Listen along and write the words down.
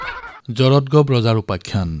জৰৎগব ৰজাৰ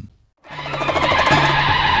উপাখ্যান।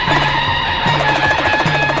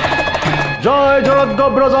 জয়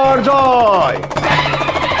জৰৎগব ৰজাৰ জয়।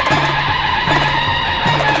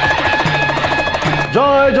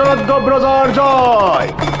 জয় জৰৎগব ৰজাৰ জয়।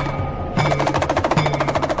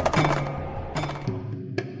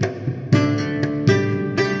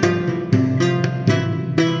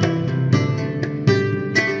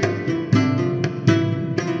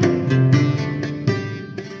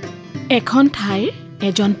 এখন ঠাইৰ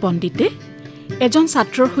এজন পণ্ডিতে এজন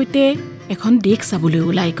ছাত্ৰৰ সৈতে এখন দেশ চাবলৈ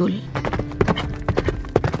ওলাই গ'ল।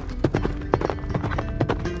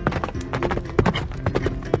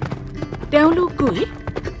 তেওঁলোক গৈ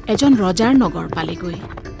এজন ৰজাৰ নগৰ পালেগৈ।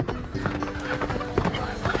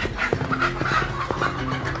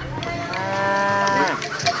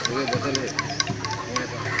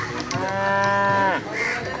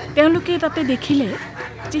 তেওঁলোকে তাতে দেখিলে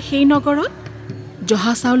যে সেই নগৰত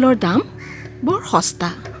জহা চাউলৰ দাম বৰ সস্তা,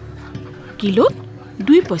 কিলোত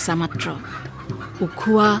 2 পইচা মাত্ৰ।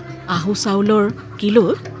 উখোৱা আহু চাউলৰ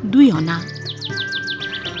কিলোত 2 অনা,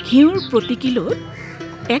 ঘিউৰ প্ৰতি কিলোত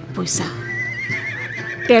 1 পইচা,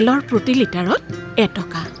 তেলৰ প্ৰতি লিটাৰত 1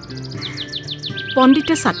 টকা।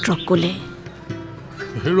 পণ্ডিতে ছাত্ৰক ক'লে,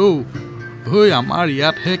 হেৰৌ, আমাৰ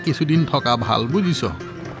ইয়াতহে কিছুদিন থকা ভাল, বুজিছ?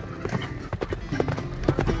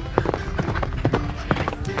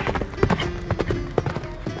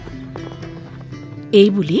 এই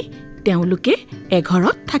বুলি তেওঁলোকে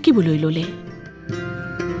এঘৰত থাকিবলৈ ল'লে।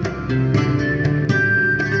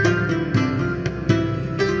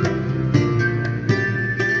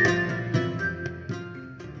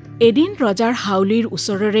 এদিন ৰজাৰ হাউলিৰ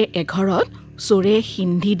ওচৰৰে এঘৰত চোৰে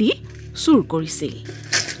সিন্ধি দি চুৰ কৰিছিল।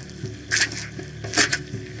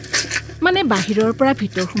 মানে বাহিৰৰ পৰা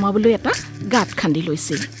ভিতৰ সোমাবলৈ এটা গাঁত খান্দি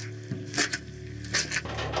লৈছিল।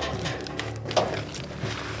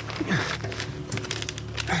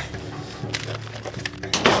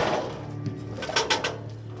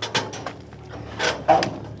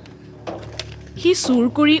 সি চুৰ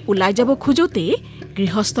কৰি ওলাই যাব খোজোতেই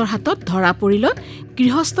গৃহস্থৰ হাতত ধৰা পৰিলত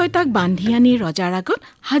গৃহস্থই তাক বান্ধি আনি ৰজাৰ আগত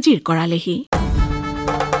হাজিৰ কৰালেহি।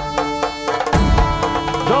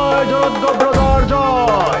 জয় জৰৎগব ৰজাৰ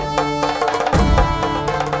জয়।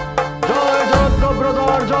 জয় জৰৎগব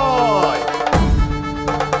ৰজাৰ জয়।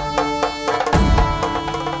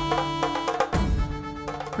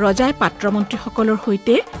 ৰজাই পাত্ৰমন্ত্ৰীসকলৰ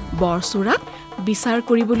সৈতে বৰচোৰাত বিচাৰ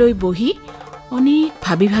কৰিবলৈ বহি অনেক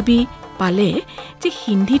ভাবি ভাবি পালে যে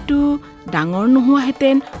সিন্ধিটো ডাঙৰ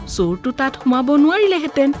নোহোৱাহেঁতেন চোৰটো তাত সোমাব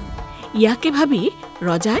নোৱাৰিলেহেঁতেন। ইয়াকে ভাবি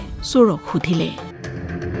ৰজাই চোৰক সুধিলে,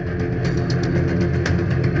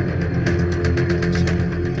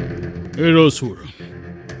 চোৰ,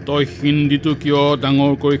 তই সিন্ধিটো কিয়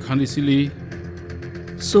ডাঙৰ কৰি খান্দিছিলি?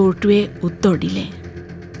 চোৰটোৱে উত্তৰ দিলে,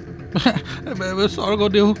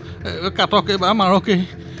 স্বৰ্গদেউ, কাটকে বা মাৰকে,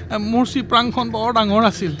 মোৰ চিপৰাংখন বৰ ডাঙৰ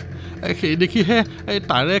আছিল। সেই দেখিহে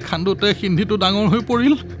তাৰে খান্দোতে সিন্ধিটো ডাঙৰ হৈ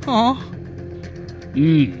পৰিল।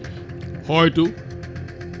 হয়তো।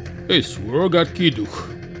 এই চোৰৰ গাত কি দুখ?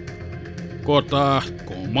 কটা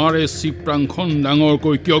কমাৰে চিপৰাংখন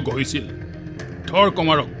ডাঙৰকৈ কিয় গঢ়িছিল? ধৰ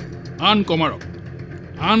কমাৰক, আন কমাৰক,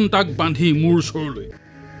 আন তাক বান্ধি মোৰ ওচৰলৈ।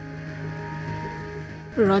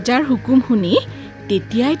 ৰজাৰ হুকুম শুনি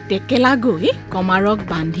তেতিয়াই টেকেলা গৈ কমাৰক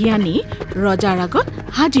বান্ধি আনি ৰজাৰ আগত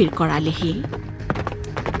হাজিৰ কৰালেহি।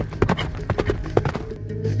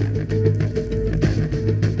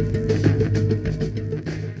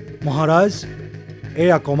 মহাৰাজ,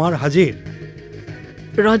 এয়া কমাৰ হাজিৰ।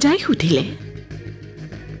 ৰজাই সুধিলে,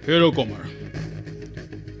 হেৰ কমাৰ,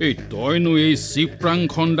 তইনো এই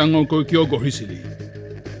চিপৰাংখন ডাঙৰকৈ কিয় গঢ়িছিলি?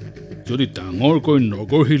 যদি ডাঙৰকৈ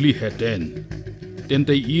নগঢ়িলিহেঁতেন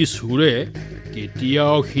তেন্তে ই চোৰে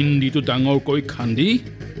কেতিয়াও সিন্ধিটো ডাঙৰকৈ খান্দি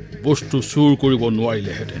বস্তু চুৰ কৰিব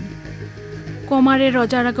নোৱাৰিলেহেঁতেন। কমাৰে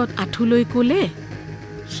ৰজাৰ আগত আঁঠু লৈ ক'লে,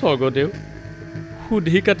 স্বৰ্গদেউ,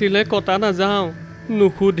 সুধি কাটিলে কটা নাযাওঁ,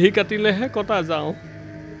 নুসুধি কাটিলেহে কটা যাওঁ।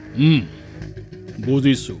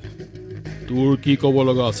 বুজিছোঁ। তোৰ কি ক'ব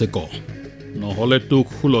লগা আছে ক, নহ'লে তোক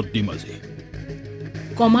শুলত দিম আজি।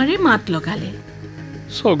 কমাৰে মাত লগালে,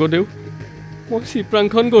 স্বৰ্গদেউ, মই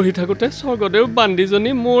চিপৰাংখন গঢ়ি থাকোঁতে স্বৰ্গদেউ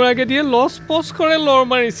বান্দিজনী মোৰ আগেদিয়ে লচ পচ কৰে লৰ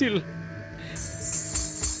মাৰিছিল।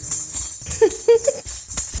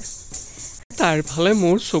 তাৰ ফালে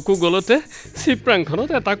মোৰ চকু গলতে চিপৰাংখনত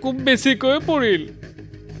এটা কোব বেছিকৈ পৰিল।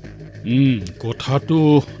 কথাটো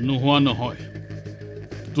নোহোৱা নহয়।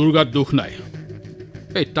 তোৰ গাত দুখ নাই।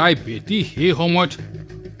 তাই বেটি সেই সময়ত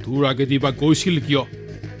তোৰ আগেদি বা গৈছিল কিয়?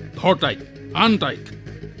 ধৰ তাইক, আন তাইক।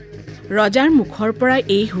 ৰজাৰ মুখৰ পৰা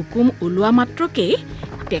এই হুকুম ওলোৱা মাত্ৰকেই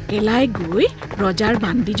টেকেলাই গৈ ৰজাৰ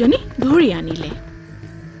বান্দিজনী ধৰি আনিলে।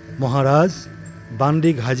 মহাৰাজ,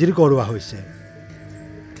 বান্দিক হাজিৰ কৰোৱা হৈছে।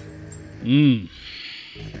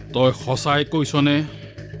 তই সঁচাই কৈছনে?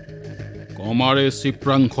 কমাৰে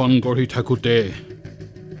চিপ্ৰাংখন গঢ়ি থাকোঁতে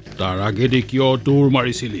তাৰ আগেদি কিয় দৌৰ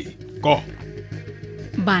মাৰিছিলি? ক।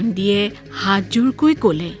 বান্দিয়ে হাতযোৰকৈ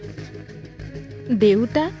ক'লে,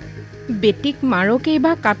 দেউতা, বেটিক মাৰকেই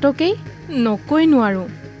বা কাটকেই নকৈ নোৱাৰোঁ।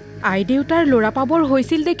 আই দেউতাৰ ল'ৰা পাবৰ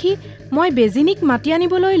হৈছিল দেখি মই বেজিনীক মাতি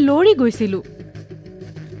আনিবলৈ লৰি গৈছিলোঁ।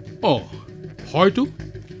 হয়তো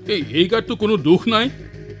এই গাতটো কোনো দুখ নাই।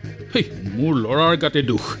 সেই মোৰ ল'ৰাৰ গাতে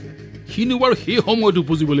দুখ। সিনো বাৰু সেই সময়ত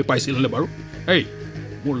উপজিবলৈ পাইছিলনে বাৰু?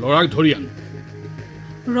 মোৰ ল'ৰাক ধৰি আন।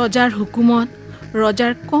 ৰজাৰ হুকুমত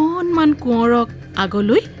ৰজাৰ কণমান কোঁৱৰক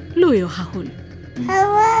আগলৈ লৈ অহা হ'ল।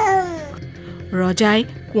 ৰজাই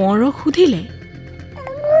কোঁৱৰক সুধিলে,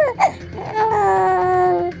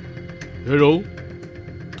 হেৰৌ,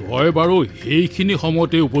 তই বাৰু সেইখিনি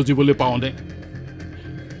সময়তে উপজিবলৈ পাওঁনে?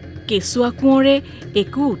 কেঁচুৱা কোঁৱৰে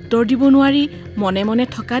একো উত্তৰ দিব নোৱাৰি মনে মনে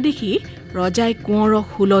থকা দেখি ৰজাই কোঁৱৰক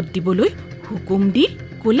শূলত দিবলৈ হুকুম দি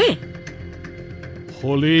ক'লে,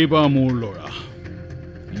 হ'লেই বা মোৰ ল'ৰা,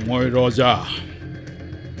 মই ৰজা,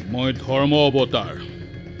 মই ধৰ্ম অৱতাৰ,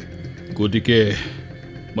 গতিকে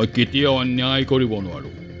মই কেতিয়াও অন্যায় কৰিব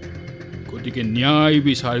নোৱাৰোঁ। গতিকে ন্যায়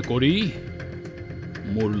বিচাৰ কৰি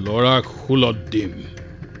মোৰ ল'ৰাক শূলত দিম।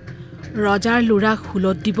 ৰজাৰ ল'ৰাক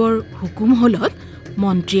শূলত দিবৰ হুকুম হ'লত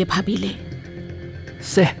মন্ত্ৰীয়ে ভাবিলে,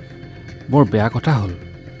 চেহ, বৰ বেয়া কথা হ'ল।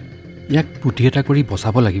 ইয়াক বুদ্ধি এটা কৰি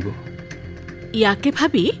বচাব লাগিব। ইয়াকে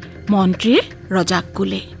ভাবি মন্ত্ৰীয়ে ৰজাক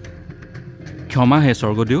ক'লে, ক্ষমা হে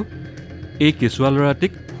স্বৰ্গদেউ, এই কেঁচুৱা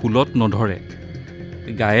ল'ৰাটিক শূলত নধৰে।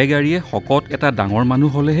 গায়ে গাড়ীয়ে শকত এটা ডাঙৰ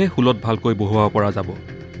মানুহ হ'লেহে শূলত ভালকৈ বহুৱাব পৰা যাব।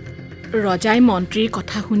 ৰজাই মন্ত্ৰীৰ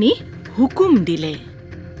কথা শুনি হুকুম দিলে,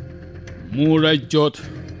 মোৰ ৰাজ্যত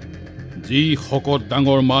যি শকত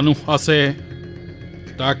ডাঙৰ মানুহ আছে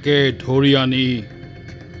তাকে ধৰি আনি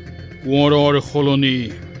কোঁৱৰৰ সলনি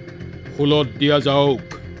শূলত দিয়া যাওক।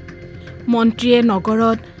 মন্ত্ৰীয়ে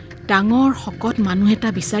নগৰত ডাঙৰ শকত মানুহ এটা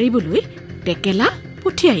বিচাৰিবলৈ টেকেলা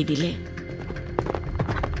পঠিয়াই দিলে।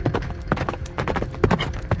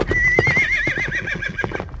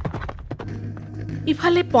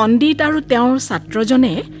 ইফালে পণ্ডিত আৰু তেওঁৰ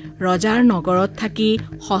ছাত্ৰজনে ৰজাৰ নগৰত থাকি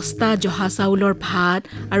সস্তা জহা চাউলৰ ভাত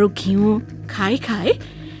আৰু ঘিউ খাই খাই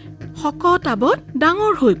শকত আবত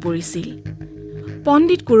ডাঙৰ হৈ পৰিছিল।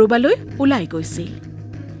 পণ্ডিত ক'ৰবালৈ ওলাই গৈছিল।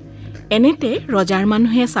 এনেতে ৰজাৰ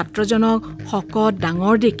মানুহে ছাত্ৰজনক শকত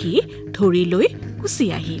ডাঙৰ দেখি ধৰি লৈ গুচি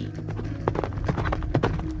আহিল।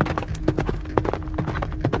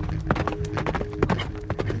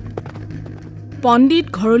 পণ্ডিত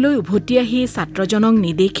ঘৰলৈ উভতি আহি ছাত্ৰজনক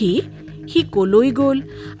নেদেখি সি কলৈ গ'ল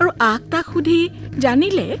আৰু আক তাক সুধি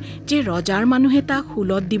জানিলে যে ৰজাৰ মানুহে তাক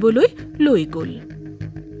শূলত দিবলৈ লৈ গ'ল।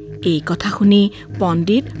 এই কথা শুনি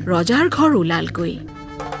পণ্ডিত ৰজাৰ ঘৰ ওলালগৈ।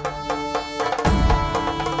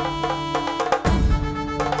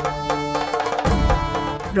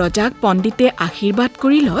 ৰজাক পণ্ডিতে আশীৰ্বাদ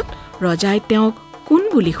কৰিলত ৰজাই তেওঁক কোন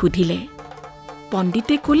বুলি সুধিলে।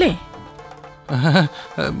 পণ্ডিতে ক'লে,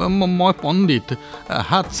 মই পণ্ডিত,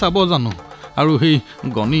 হাত চাব জানো আৰু সেই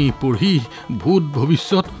গণি পঢ়ি ভূত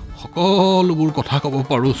ভৱিষ্যত সকলোবোৰ কথা ক'ব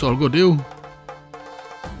পাৰোঁ স্বৰ্গদেউ।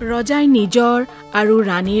 ৰজাই নিজৰ আৰু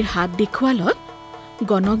ৰাণীৰ হাত দেখুৱালত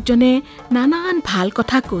গণকজনে নানান ভাল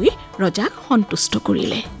কথা কৈ ৰজাক সন্তুষ্ট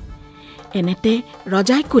কৰিলে। এনেতে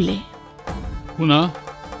ৰজাই ক'লে, শুনা,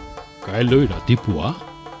 কাইলৈ ৰাতিপুৱা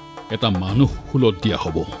এটা মানুহ শূলত দিয়া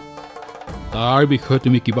হ'ব। তাৰ বিষয়ে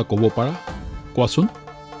তুমি কিবা ক'ব পাৰা? কোৱাচোন।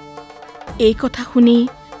 এই কথা শুনি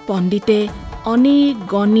পণ্ডিতে অনেক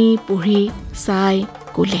গণি পঢ়ি চাই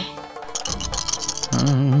ক'লে,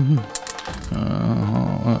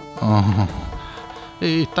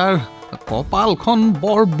 এই তাৰ কপালখন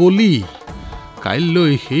বৰ বলি।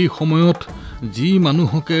 কাইলৈ সেই সময়ত যি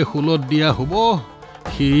মানুহকে শূলত দিয়া হ'ব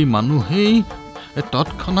সেই মানুহেই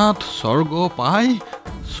তৎক্ষণাৎ স্বৰ্গ পাই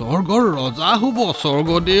স্বৰ্গৰ ৰজা হ'ব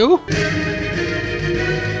স্বৰ্গদেউ।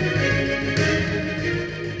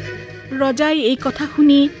 ৰজাই এই কথা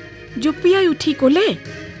শুনি জঁপিয়াই উঠি ক'লে,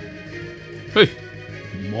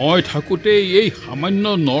 মই থাকোঁতে এই সামান্য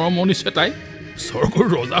নৰমণি চেতাই স্বৰ্গৰ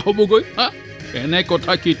ৰজা হ'বগৈ? এনে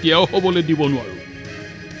কথা কেতিয়াও হ'বলৈ দিব নোৱাৰোঁ।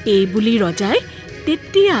 এই বুলি ৰজাই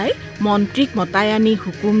তেতিয়াই মন্ত্ৰীক মতাই আনি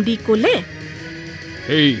হুকুম দি ক'লে,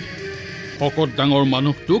 সেই শকত ডাঙৰ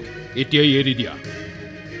মানুহটোক এতিয়াই এৰি দিয়া।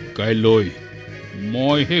 কাইলৈ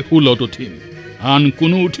মইহে শূলত উঠিম, আন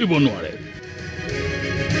কোনো উঠিব নোৱাৰে।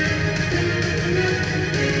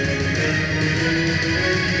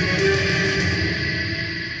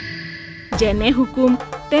 যেনে হুকুম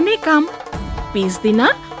তেনে কাম। পিছদিনা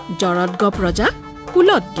জৰৎগপ ৰজাক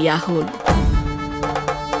শূলত দিয়া হ'ল।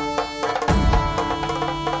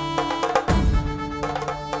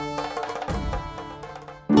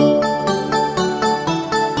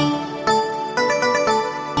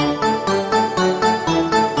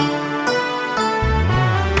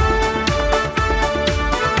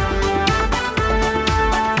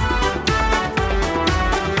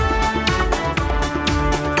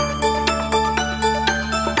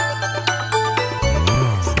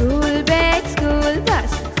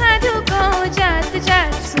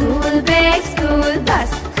 স্কুল বাছ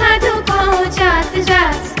সাধু কওঁ জাত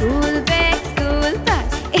জাত স্কুল বেগ স্কুল বাছ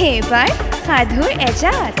এইবাৰ সাধুৰ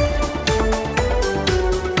এজাত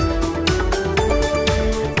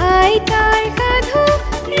আইতাৰ সাধু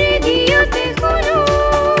ৰেডিঅ'তে শুনো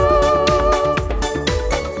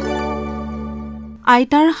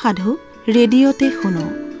আইতাৰ সাধু ৰেডিঅ'তে শুনো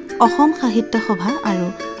অসম সাহিত্য সভা আৰু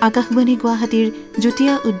আকাশবাণী গুৱাহাটীৰ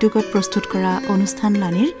যুটীয়া উদ্যোগত প্ৰস্তুত কৰা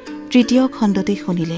অনুষ্ঠানলানিৰ তৃতীয় খণ্ডতে শুনিলে